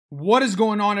What is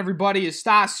going on, everybody? It's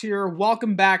Stas here.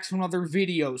 Welcome back to another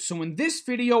video. So in this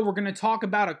video, we're going to talk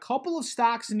about a couple of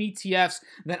stocks and ETFs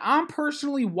that I'm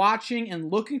personally watching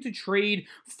and looking to trade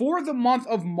for the month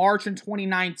of March in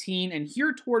 2019 and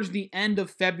here towards the end of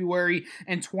February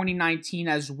in 2019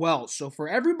 as well. So for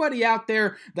everybody out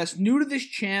there that's new to this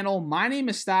channel, my name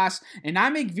is Stas and I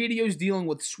make videos dealing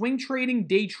with swing trading,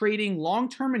 day trading,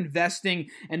 long-term investing,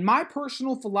 and my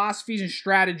personal philosophies and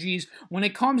strategies when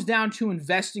it comes down to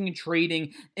investing and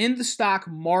trading in the stock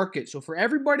market. So for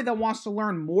everybody that wants to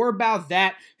learn more about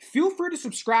that, feel free to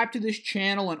subscribe to this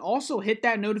channel and also hit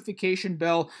that notification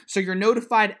bell so you're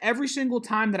notified every single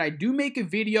time that I do make a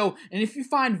video. And if you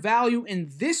find value in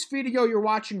this video you're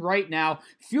watching right now,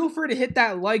 feel free to hit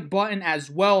that like button as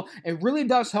well. It really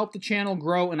does help the channel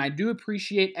grow, and I do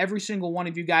appreciate every single one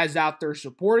of you guys out there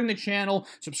supporting the channel,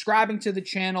 subscribing to the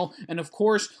channel, and of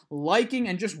course liking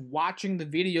and just watching the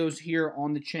videos here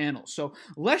on the channel. So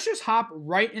let's just hop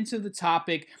right into the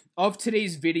topic of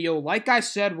today's video. Like I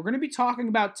said, we're going to be talking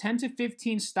about 10 to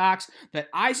 15 stocks that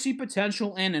I see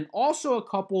potential in, and also a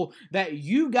couple that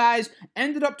you guys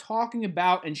ended up talking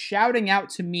about and shouting out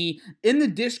to me in the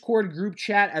Discord group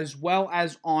chat as well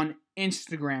as on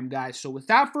Instagram, guys. So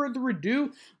without further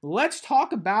ado, let's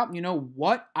talk about,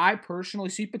 what I personally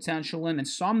see potential in and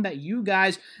some that you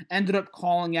guys ended up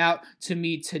calling out to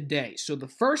me today. So the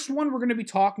first one we're going to be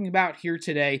talking about here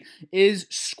today is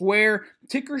Square,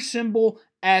 ticker symbol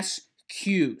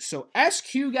SQ. So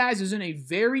SQ, guys, is in a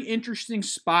very interesting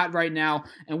spot right now,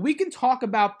 and we can talk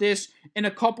about this in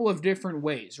a couple of different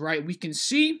ways, right? We can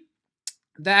see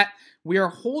that we are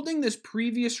holding this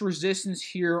previous resistance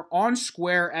here on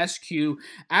Square SQ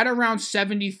at around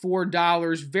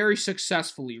 $74 very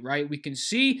successfully, right? We can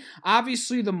see,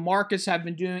 obviously, the markets have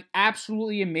been doing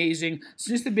absolutely amazing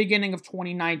since the beginning of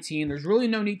 2019. There's really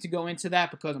no need to go into that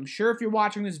because I'm sure if you're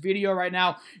watching this video right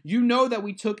now, you know that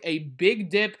we took a big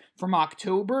dip from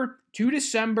October to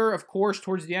December, of course,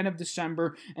 towards the end of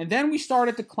December, and then we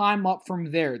started to climb up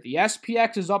from there. The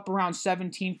SPX is up around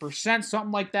 17%,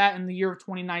 something like that in the year of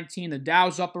 2019. The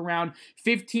Dow's up around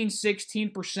 15,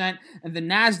 16%, and the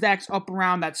NASDAQ's up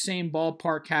around that same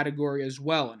ballpark category as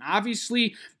well. And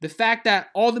obviously, the fact that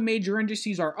all the major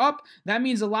indices are up, that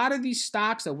means a lot of these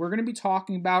stocks that we're going to be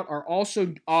talking about are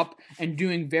also up and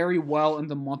doing very well in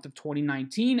the month of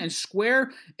 2019, and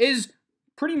Square is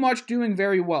pretty much doing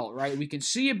very well, right? We can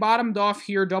see it bottomed off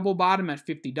here, double bottom at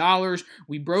 $50.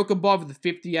 We broke above the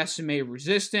 50 SMA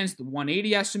resistance, the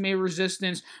 180 SMA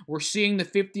resistance. We're seeing the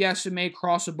 50 SMA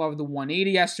cross above the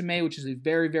 180 SMA, which is a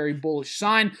very, very bullish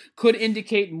sign. Could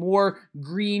indicate more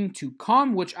green to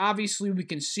come, which obviously we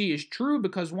can see is true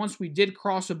because once we did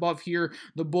cross above here,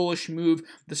 the bullish move,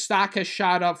 the stock has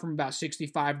shot up from about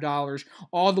 $65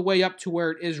 all the way up to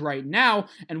where it is right now.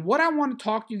 And what I want to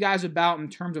talk to you guys about in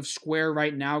terms of Square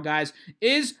right now, guys,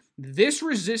 is this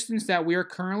resistance that we are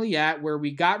currently at, where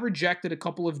we got rejected a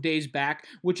couple of days back,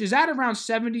 which is at around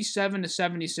 $77 to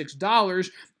 $76,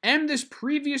 and this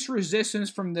previous resistance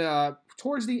from the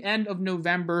towards the end of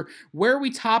November, where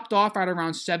we topped off at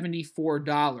around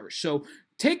 $74. So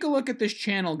take a look at this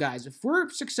channel, guys. If we're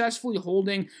successfully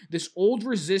holding this old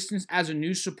resistance as a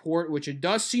new support, which it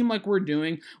does seem like we're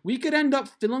doing, we could end up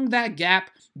filling that gap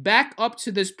back up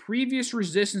to this previous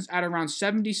resistance at around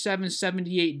 $77,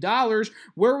 $78,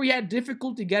 where we had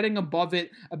difficulty getting above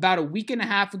it about a week and a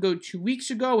half ago, 2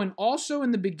 weeks ago, and also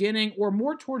in the beginning, or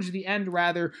more towards the end,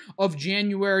 rather, of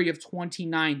January of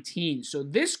 2019. So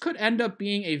this could end up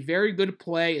being a very good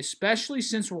play, especially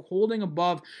since we're holding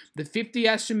above the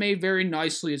 50 SMA very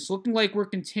nicely. It's looking like we're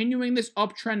continuing this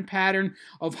uptrend pattern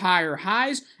of higher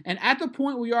highs, and at the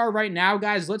point we are right now,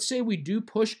 guys, let's say we do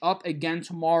push up again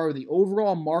tomorrow, the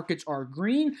overall markets are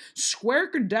green, Square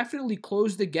could definitely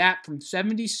close the gap from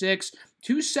 76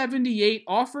 to 78,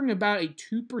 offering about a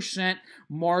 2%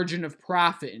 margin of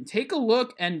profit. And take a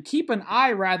look and keep an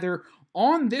eye, rather,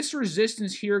 on this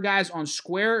resistance here, guys, on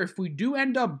Square. If we do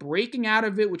end up breaking out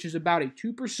of it, which is about a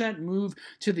 2% move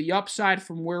to the upside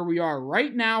from where we are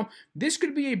right now, this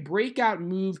could be a breakout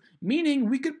move, meaning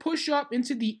we could push up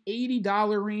into the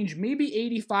 $80 range, maybe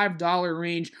 $85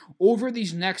 range over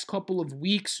these next couple of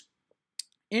weeks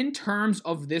in terms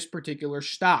of this particular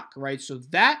stock, right? So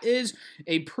that is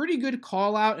a pretty good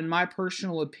call out in my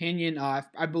personal opinion.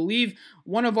 I believe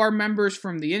one of our members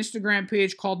from the Instagram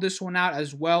page called this one out,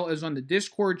 as well as on the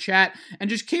Discord chat. And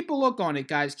just keep a look on it,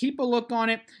 guys. Keep a look on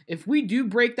it. If we do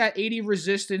break that 80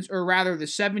 resistance, or rather the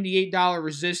 $78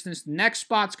 resistance, the next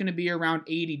spot's going to be around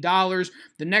 $80.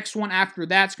 The next one after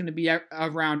that's going to be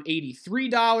around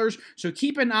 $83. So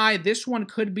keep an eye. This one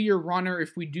could be a runner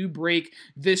if we do break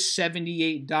this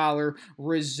 $78 $28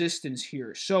 resistance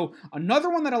here. So another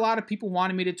one that a lot of people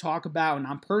wanted me to talk about, and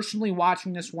I'm personally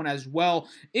watching this one as well,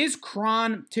 is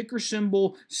CRON, ticker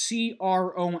symbol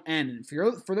CRON. And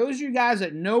for those of you guys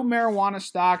that know marijuana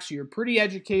stocks, you're pretty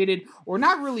educated, or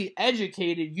not really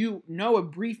educated, you know a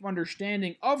brief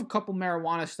understanding of a couple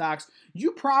marijuana stocks,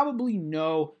 you probably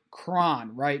know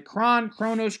CRON, right? CRON,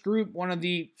 Cronos Group, one of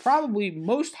the probably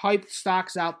most hyped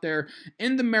stocks out there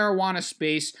in the marijuana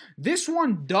space. This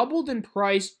one doubled in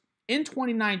price in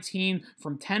 2019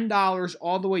 from $10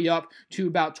 all the way up to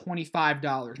about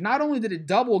 $25. Not only did it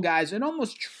double, guys, it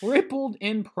almost tripled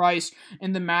in price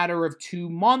in the matter of 2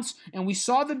 months, and we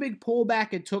saw the big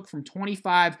pullback it took from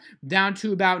 $25 down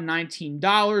to about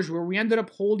 $19, where we ended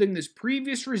up holding this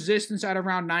previous resistance at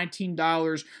around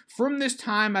 $19 from this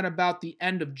time at about the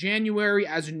end of January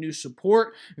as a new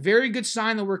support. Very good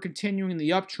sign that we're continuing the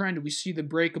uptrend. We see the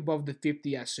break above the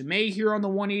 50 SMA here on the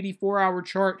 184-hour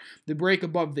chart, the break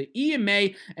above the EMA,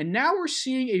 and now we're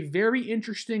seeing a very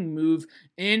interesting move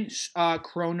in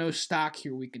Cronos stock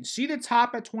here. We can see the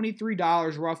top at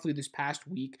 $23 roughly this past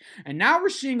week, and now we're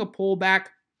seeing a pullback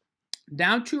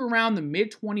down to around the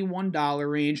mid $21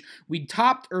 range. We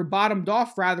topped or bottomed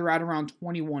off rather at around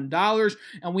 $21,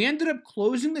 and we ended up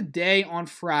closing the day on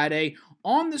Friday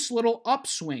on this little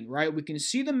upswing, right? We can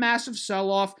see the massive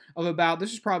sell-off of about,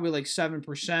 this is probably like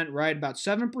 7%, right? About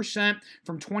 7%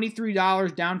 from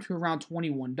 $23 down to around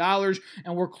 $21.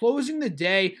 And we're closing the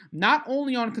day not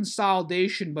only on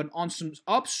consolidation, but on some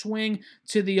upswing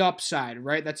to the upside,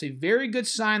 right? That's a very good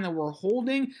sign that we're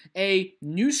holding a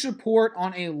new support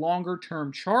on a longer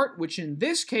term chart, which in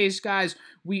this case, guys,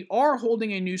 we are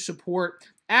holding a new support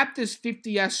at this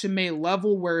 50 SMA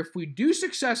level, where if we do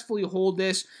successfully hold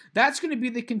this, that's going to be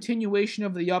the continuation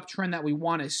of the uptrend that we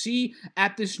want to see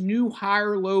at this new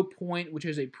higher low point, which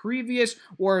is a previous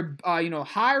or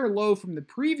higher low from the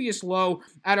previous low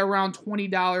at around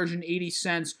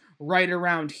 $20.80 right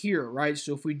around here, right?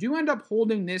 So if we do end up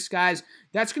holding this, guys,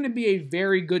 that's going to be a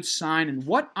very good sign. And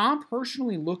what I'm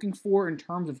personally looking for in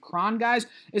terms of CRON, guys,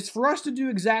 is for us to do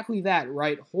exactly that,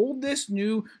 right? Hold this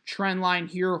new trend line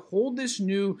here, hold this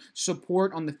new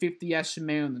support on the 50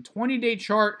 SMA on the 20-day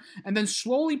chart, and then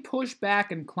slowly push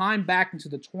back and climb back into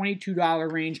the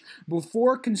 $22 range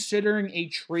before considering a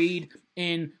trade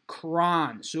in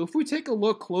CRON. So if we take a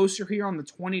look closer here on the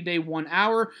 20-day 1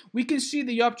 hour, we can see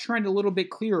the uptrend a little bit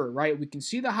clearer, right? We can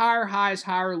see the higher highs,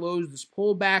 higher lows. This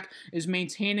pullback is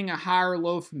maintaining a higher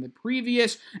low from the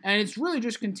previous, and it's really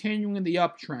just continuing the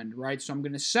uptrend, right? So I'm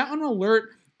going to set an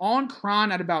alert on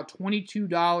CRON at about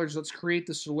 $22. Let's create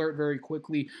this alert very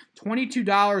quickly.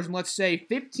 $22 and let's say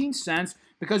 15 cents.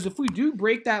 Because if we do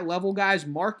break that level, guys,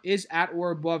 mark is at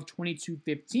or above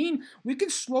 22.15, we can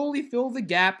slowly fill the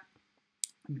gap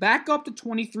back up to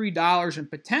 $23 and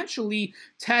potentially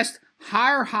test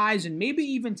higher highs and maybe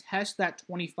even test that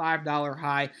 $25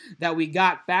 high that we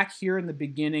got back here in the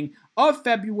beginning of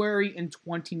February in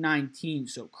 2019.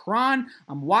 So CRON,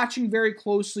 I'm watching very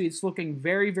closely. It's looking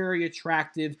very, very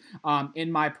attractive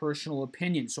in my personal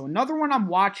opinion. So another one I'm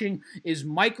watching is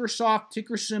Microsoft,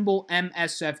 ticker symbol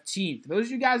MSFT. For those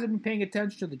of you guys that have been paying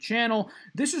attention to the channel,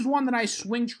 this is one that I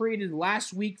swing traded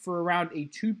last week for around a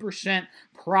 2%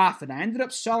 profit. I ended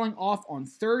up selling off on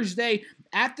Thursday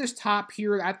at this top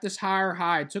here, at this higher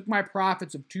high. I took my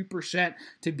profits of 2%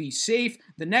 to be safe.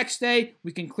 The next day,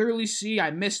 we can clearly see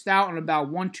I missed out on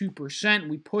about 1-2%.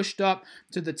 We pushed up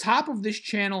to the top of this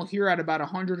channel here at about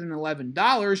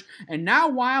 $111. And now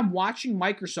why I'm watching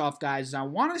Microsoft, guys, is I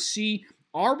want to see,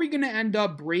 are we going to end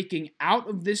up breaking out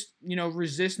of this,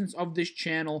 resistance of this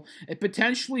channel and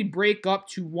potentially break up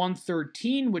to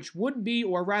 113, which would be,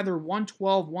 or rather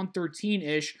 112,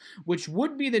 113-ish, which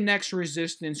would be the next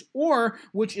resistance, or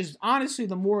which is honestly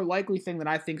the more likely thing that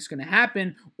I think is going to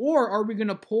happen, or are we going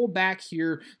to pull back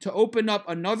here to open up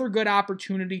another good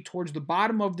opportunity towards the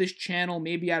bottom of this channel,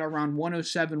 maybe at around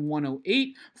 107,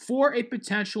 108, for a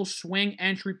potential swing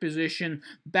entry position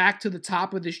back to the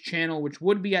top of this channel, which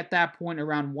would be at that point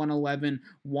around 111,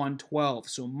 112.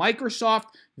 So Microsoft,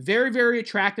 very, very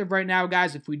attractive right now,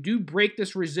 guys. If we do break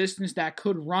this resistance, that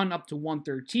could run up to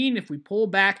 113. If we pull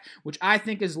back, which I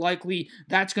think is likely,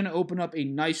 that's going to open up a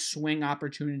nice swing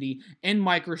opportunity in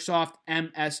Microsoft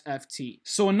MSFT.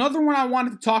 So another one I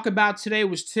wanted to talk about today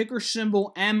was ticker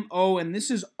symbol MO, and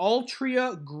this is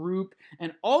Altria Group.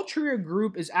 And Altria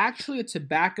Group is actually a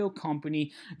tobacco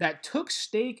company that took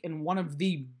stake in one of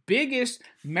the biggest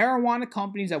marijuana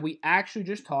companies that we actually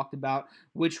just talked about,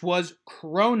 which was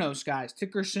Cronos, guys.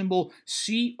 Ticker symbol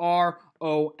CRON.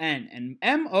 And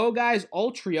MO, guys,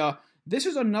 Altria, this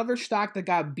is another stock that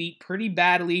got beat pretty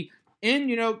badly in,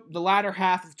 the latter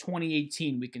half of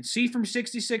 2018. We can see from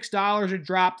 $66 it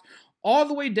dropped all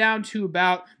the way down to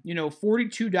about,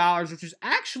 $42, which is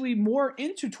actually more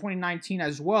into 2019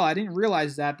 as well. I didn't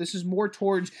realize that. This is more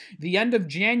towards the end of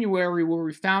January where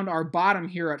we found our bottom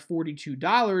here at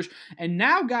 $42. And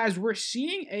now, guys, we're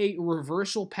seeing a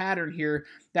reversal pattern here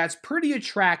that's pretty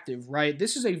attractive, right?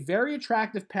 This is a very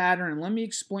attractive pattern, and let me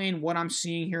explain what I'm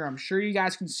seeing here. I'm sure you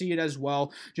guys can see it as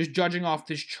well, just judging off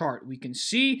this chart. We can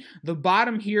see the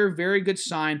bottom here, very good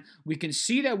sign. We can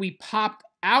see that we popped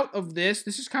out of this.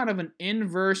 This is kind of an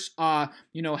inverse,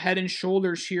 head and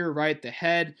shoulders here, right? The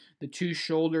head, the two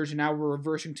shoulders, and now we're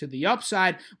reversing to the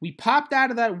upside. We popped out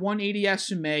of that 180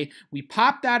 SMA, we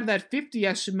popped out of that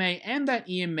 50 SMA and that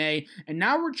EMA, and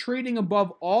now we're trading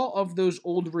above all of those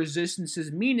old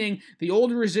resistances, meaning the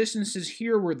old resistances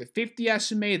here were the 50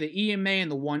 SMA, the EMA, and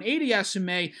the 180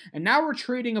 SMA, and now we're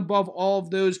trading above all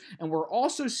of those, and we're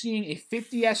also seeing a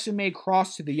 50 SMA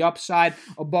cross to the upside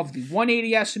above the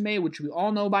 180 SMA, which we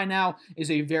all know by now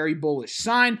is a very bullish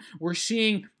sign. We're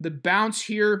seeing the bounce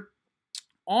here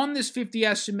on this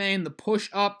 50 SMA and the push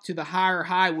up to the higher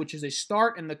high, which is a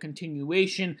start and the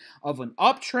continuation of an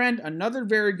uptrend, another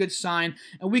very good sign.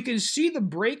 And we can see the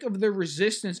break of the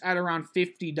resistance at around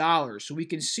 $50. So we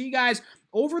can see, guys,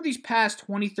 over these past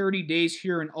 20, 30 days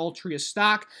here in Altria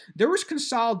stock, there was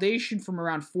consolidation from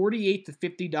around $48 to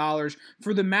 $50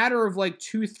 for the matter of like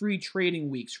 2-3 trading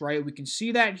weeks, right? We can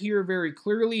see that here very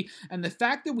clearly, and the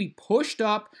fact that we pushed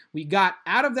up, we got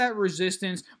out of that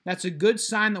resistance, that's a good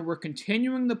sign that we're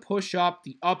continuing the push up,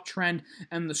 the uptrend,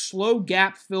 and the slow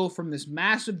gap fill from this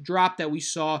massive drop that we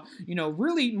saw,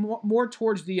 really more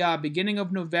towards the beginning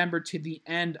of November to the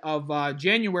end of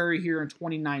January here in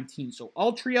 2019. So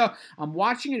Altria, I'm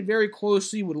watching it very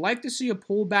closely, would like to see a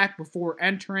pullback before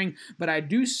entering, but I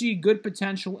do see good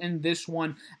potential in this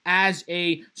one as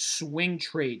a swing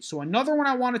trade. So another one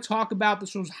I want to talk about,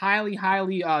 this was highly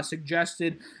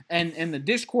suggested in the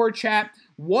Discord chat,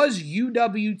 was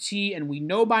UWT, and we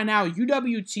know by now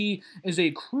UWT is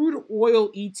a crude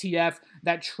oil ETF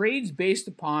that trades based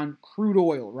upon crude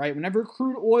oil, right? Whenever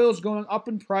crude oil is going up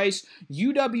in price,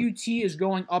 UWT is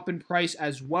going up in price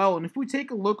as well. And if we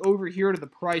take a look over here to the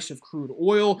price of crude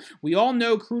oil, we all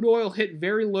know crude oil hit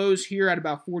very lows here at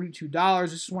about $42.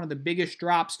 This is one of the biggest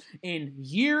drops in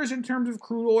years in terms of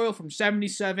crude oil, from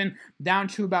 $77 down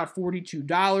to about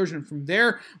 $42. And from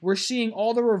there, we're seeing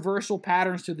all the reversal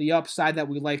patterns to the upside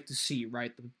that we like to see,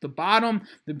 right? The bottom,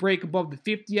 the break above the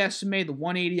 50 SMA, the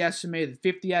 180 SMA, the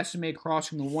 50 SMA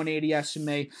crossing the 180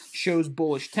 SMA shows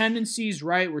bullish tendencies,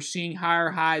 right? We're seeing higher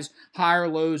highs, higher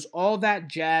lows, all that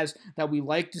jazz that we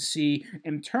like to see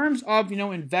in terms of,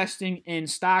 investing in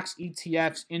stocks,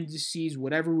 ETFs, indices,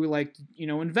 whatever we like to,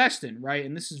 invest in, right?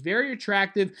 And this is very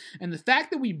attractive. And the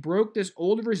fact that we broke this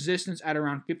old resistance at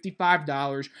around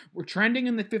 $55, we're trending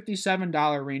in the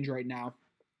 $57 range right now.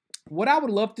 What I would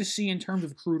love to see in terms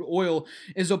of crude oil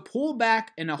is a pullback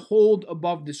and a hold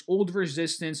above this old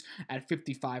resistance at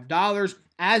 $55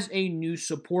 as a new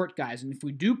support, guys. And if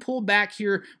we do pull back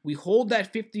here, we hold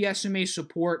that 50 SMA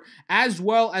support as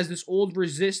well as this old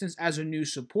resistance as a new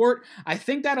support. I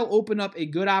think that'll open up a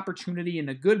good opportunity and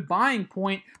a good buying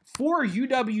point for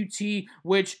UWT,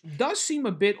 which does seem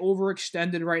a bit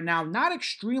overextended right now. Not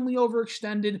extremely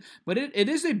overextended, but it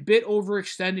is a bit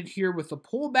overextended here with the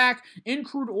pullback in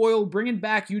crude oil, bringing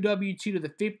back UWT to the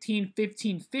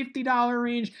 $15-$50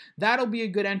 range. That'll be a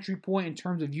good entry point in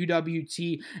terms of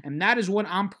UWT, and that is what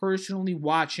I'm personally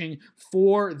watching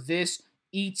for this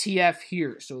ETF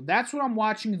here. So that's what I'm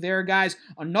watching there, guys.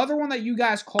 Another one that you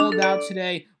guys called out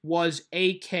today was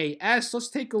AKS. Let's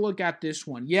take a look at this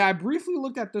one. Yeah, I briefly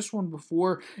looked at this one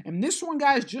before, and this one,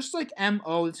 guys, just like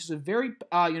MO, this is a very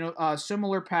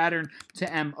similar pattern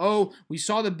to MO. We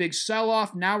saw the big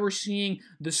sell-off. Now we're seeing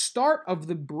the start of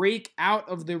the break out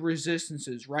of the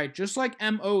resistances, right? Just like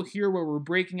MO here, where we're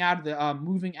breaking out of the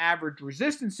moving average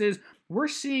resistances, we're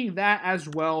seeing that as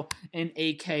well in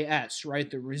AKS, right?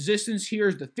 The resistance here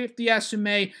is the 50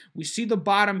 SMA. We see the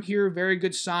bottom here, very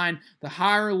good sign. The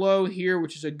higher low here,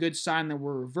 which is a good sign that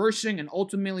we're reversing, and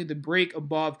ultimately the break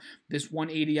above this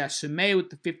 180 SMA with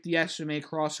the 50 SMA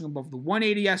crossing above the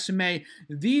 180 SMA.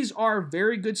 These are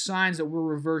very good signs that we're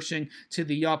reversing to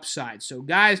the upside. So,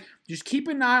 guys, just keep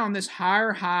an eye on this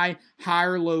higher high,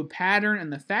 higher low pattern,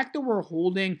 and the fact that we're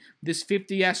holding this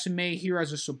 50 SMA here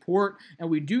as a support, and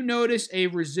we do notice a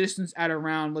resistance at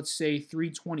around, let's say,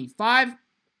 325.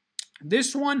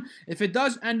 This one, if it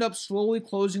does end up slowly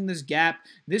closing this gap,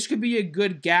 this could be a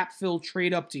good gap fill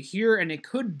trade up to here, and it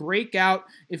could break out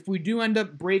if we do end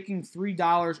up breaking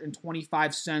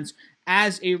 $3.25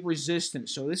 as a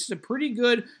resistance. So this is a pretty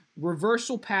good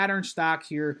reversal pattern stock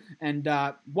here, and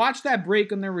watch that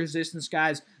break on their resistance,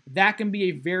 guys. That can be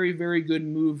a very, very good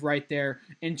move right there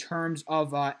in terms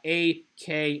of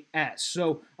AKS.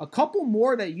 So a couple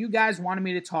more that you guys wanted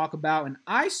me to talk about, and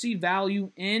I see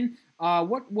value in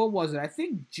what was it? I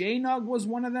think JNUG was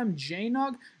one of them.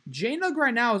 JNUG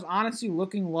right now is honestly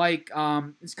looking like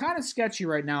it's kind of sketchy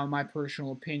right now in my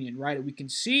personal opinion, right? We can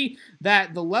see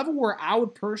that the level where I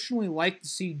would personally like to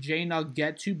see JNUG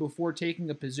get to before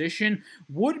taking a position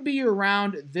would be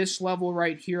around this level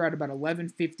right here at about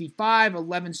 1155,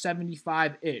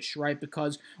 1175-ish, right?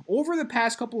 Because over the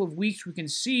past couple of weeks, we can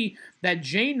see that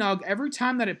JNUG, every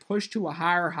time that it pushed to a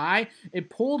higher high, it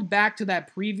pulled back to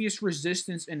that previous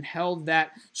resistance and held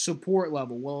that support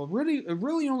level. Well, it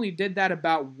really only did that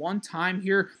about one time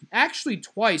here, actually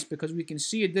twice, because we can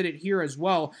see it did it here as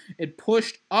well. It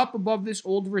pushed up above this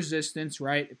old resistance,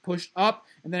 right? It pushed up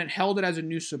and then it held it as a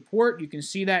new support. You can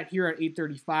see that here at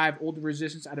 835, old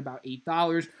resistance at about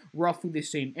 $8, roughly the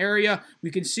same area.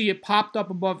 We can see it popped up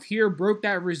above here, broke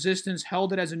that resistance,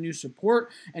 held it as a new support,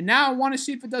 and now I want to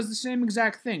see if it does the same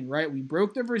exact thing, right? We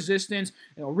broke the resistance.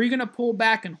 Are we going to pull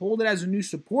back and hold it as a new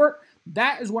support?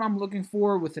 That is what I'm looking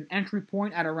for, with an entry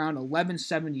point at around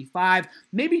 $11.75,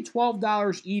 maybe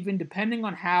 $12 even, depending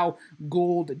on how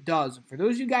gold does. For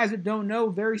those of you guys that don't know,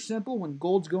 very simple. When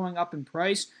gold's going up in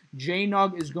price,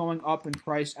 JNUG is going up in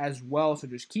price as well. So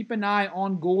just keep an eye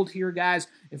on gold here, guys.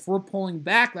 If we're pulling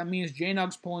back, that means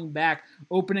JNUG's pulling back,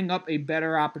 opening up a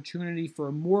better opportunity for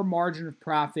a more margin of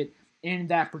profit in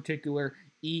that particular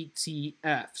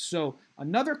ETF. So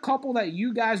another couple that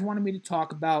you guys wanted me to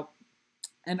talk about,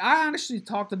 and I honestly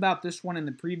talked about this one in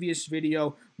the previous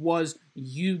video, was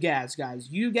UGAZ, guys.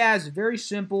 UGAZ, very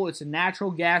simple. It's a natural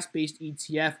gas-based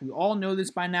ETF. We all know this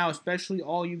by now, especially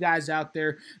all you guys out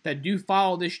there that do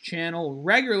follow this channel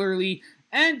regularly.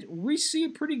 And we see a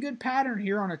pretty good pattern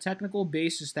here on a technical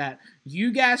basis that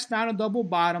UGAZ found a double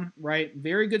bottom, right?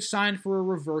 Very good sign for a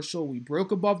reversal. We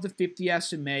broke above the 50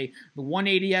 SMA, the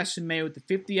 180 SMA, with the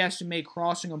 50 SMA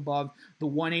crossing above the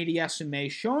 180 SMA,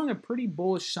 showing a pretty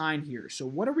bullish sign here. So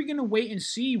what are we going to wait and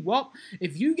see? Well,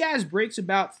 if UGAZ breaks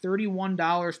about $31,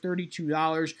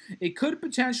 $32, it could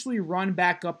potentially run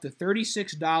back up to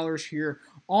 $36 here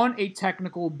on a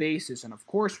technical basis. And of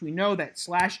course, we know that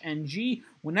 /NG,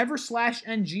 whenever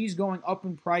 /NG is going up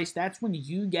in price, that's when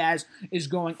UGAZ is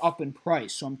going up in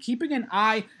price. So I'm keeping an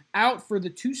eye out for the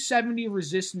 270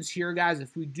 resistance here, guys.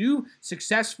 If we do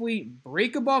successfully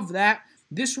break above that,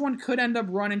 this one could end up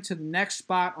running to the next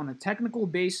spot on a technical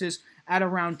basis at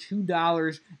around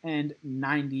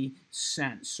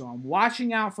 $2.90. So I'm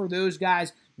watching out for those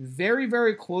guys very,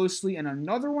 very closely. And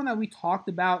another one that we talked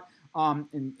about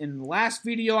in the last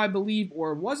video, I believe,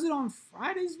 or was it on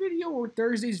Friday's video or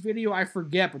Thursday's video? I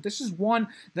forget, but this is one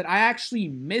that I actually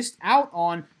missed out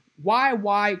on.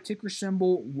 YY, ticker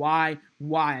symbol YY.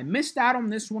 I missed out on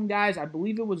this one, guys. I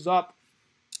believe it was up.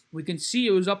 We can see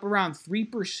it was up around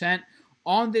 3%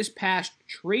 on this past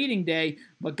trading day.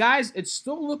 But guys, it's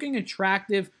still looking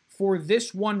attractive for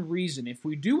this one reason. If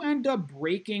we do end up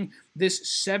breaking this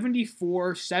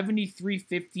 74,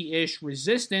 73.50-ish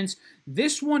resistance,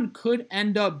 this one could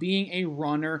end up being a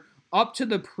runner up to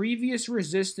the previous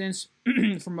resistance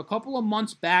from a couple of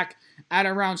months back at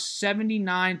around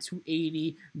 $79 to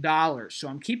 $80. So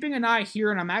I'm keeping an eye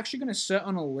here, and I'm actually going to set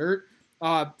an alert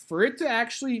for it to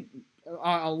actually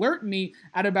alert me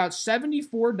at about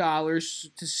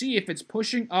 $74 to see if it's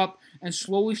pushing up and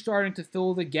slowly starting to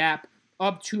fill the gap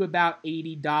up to about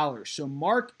 $80. So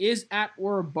mark is at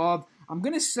or above. I'm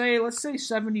going to say, let's say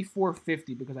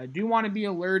 $74.50, because I do want to be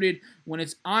alerted when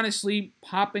it's honestly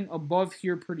popping above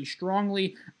here pretty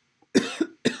strongly.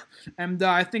 And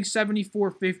I think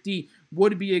 $74.50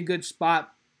 would be a good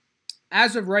spot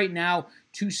as of right now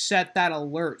to set that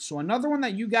alert. So another one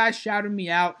that you guys shouted me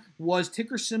out was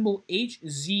ticker symbol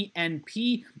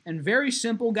HZNP. And very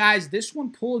simple, guys. This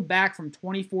one pulled back from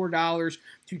 $24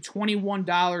 to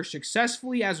 $21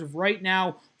 successfully as of right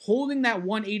now, holding that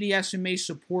 180 SMA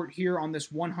support here on this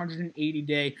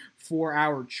 180-day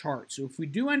 4-hour chart. So if we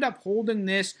do end up holding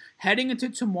this heading into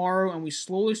tomorrow and we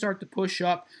slowly start to push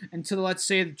up until, let's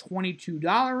say, the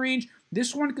 $22 range,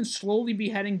 this one can slowly be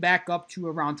heading back up to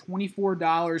around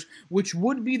 $24, which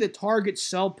would be the target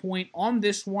sell point on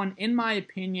this one, in my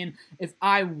opinion, if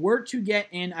I were to get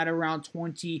in at around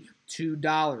 $22.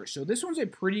 $2. So this one's a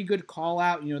pretty good call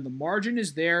out. You know, the margin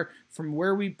is there from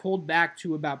where we pulled back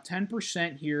to about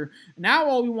 10% here. Now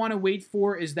all we want to wait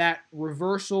for is that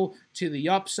reversal to the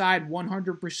upside,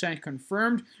 100%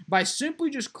 confirmed, by simply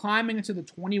just climbing into the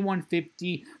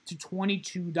 $21.50 to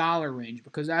 $22 range.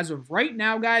 Because as of right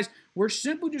now, guys, we're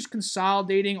simply just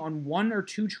consolidating on 1 or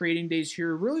 2 trading days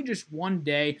here, really just one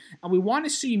day, and we want to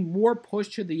see more push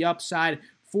to the upside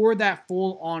for that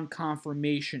full-on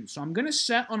confirmation. So I'm going to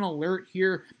set an alert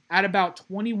here at about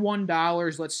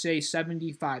 $21, let's say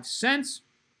 75 cents.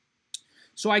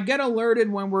 So I get alerted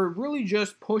when we're really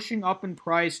just pushing up in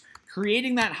price,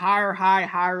 creating that higher high,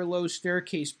 higher low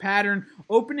staircase pattern,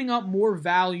 opening up more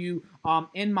value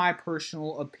in my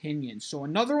personal opinion. So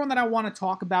another one that I want to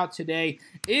talk about today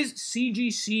is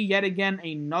CGC, yet again,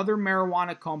 another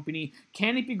marijuana company,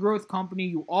 Canopy Growth Company.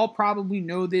 You all probably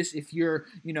know this if you're,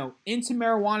 into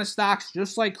marijuana stocks,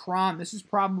 just like Cron. This is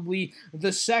probably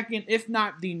the second, if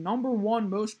not the #1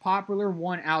 most popular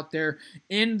one out there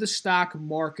in the stock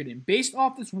market. And based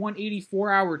off this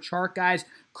 184-hour chart, guys,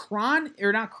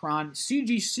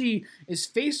 CGC is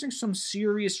facing some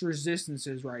serious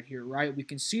resistances right here, right? We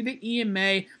can see the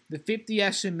EMA, the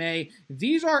 50 SMA.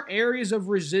 These are areas of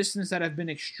resistance that have been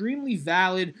extremely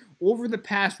valid over the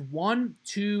past 1,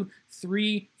 2,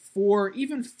 3, 4,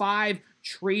 even 5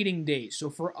 trading days.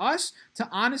 So for us to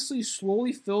honestly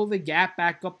slowly fill the gap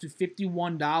back up to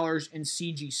 $51 in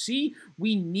CGC,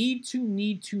 we need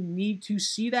to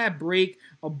see that break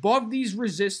above these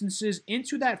resistances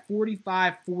into that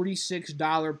 $45,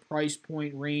 $46 price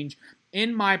point range,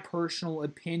 in my personal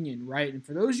opinion, right? And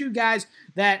for those of you guys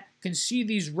that can see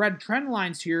these red trend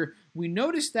lines here, we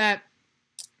notice that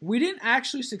we didn't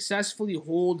actually successfully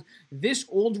hold this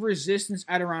old resistance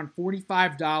at around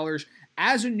 $45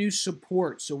 as a new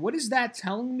support. So what is that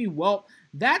telling me? Well,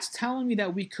 that's telling me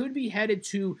that we could be headed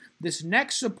to this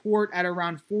next support at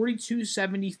around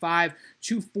 $42.75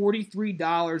 to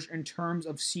 $43 in terms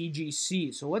of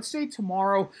CGC. So let's say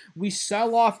tomorrow we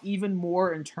sell off even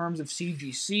more in terms of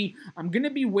CGC. I'm going to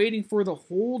be waiting for the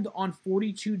hold on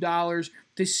 $42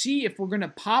 to see if we're going to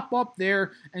pop up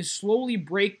there and slowly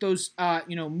break those,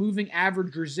 moving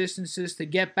average resistances to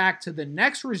get back to the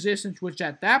next resistance, which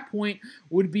at that point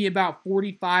would be about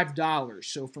 $45.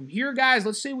 So from here, guys,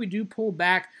 let's say we do pull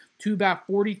back to about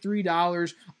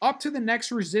 $43, up to the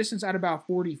next resistance at about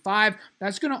 $45.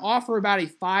 That's going to offer about a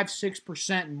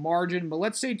 5-6% margin. But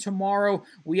let's say tomorrow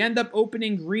we end up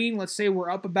opening green. Let's say we're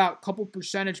up about a couple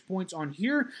percentage points on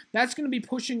here. That's going to be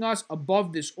pushing us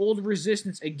above this old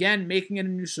resistance, again, making it a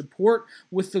new support,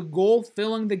 with the goal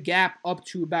filling the gap up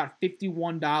to about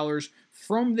 $51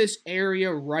 from this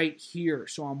area right here.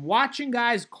 So I'm watching,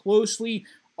 guys, closely.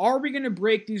 Are we going to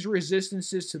break these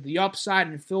resistances to the upside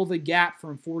and fill the gap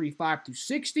from 45 to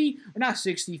 60, or not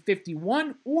 60,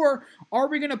 51, or are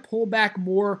we going to pull back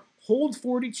more, hold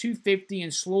 42.50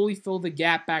 and slowly fill the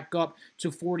gap back up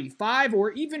to 45, or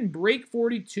even break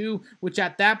 42, which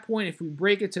at that point, if we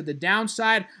break it to the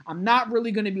downside, I'm not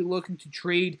really going to be looking to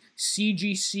trade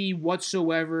CGC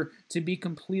whatsoever, to be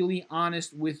completely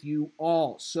honest with you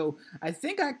all. So I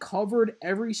think I covered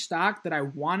every stock that I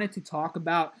wanted to talk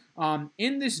about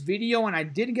in this video, and I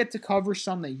did get to cover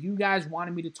some that you guys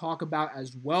wanted me to talk about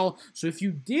as well. So if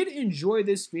you did enjoy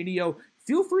this video,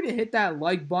 feel free to hit that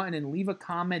like button and leave a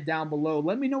comment down below.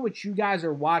 Let me know what you guys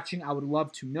are watching. I would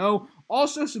love to know.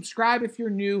 Also, subscribe if you're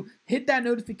new. Hit that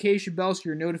notification bell so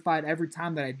you're notified every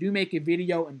time that I do make a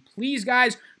video. And please,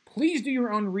 guys, please do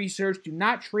your own research. Do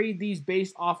not trade these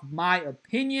based off my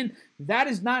opinion. That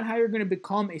is not how you're going to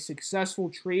become a successful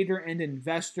trader and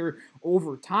investor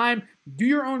over time. Do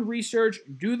your own research.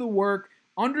 Do the work.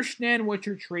 Understand what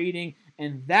you're trading,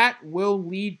 and that will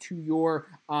lead to your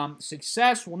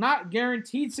success. Well, not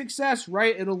guaranteed success,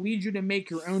 right? It'll lead you to make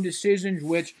your own decisions,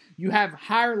 which you have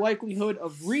higher likelihood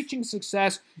of reaching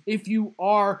success if you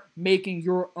are making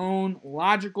your own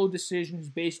logical decisions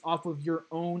based off of your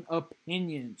own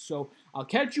opinion. So I'll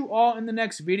catch you all in the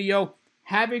next video.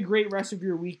 Have a great rest of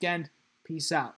your weekend. Peace out.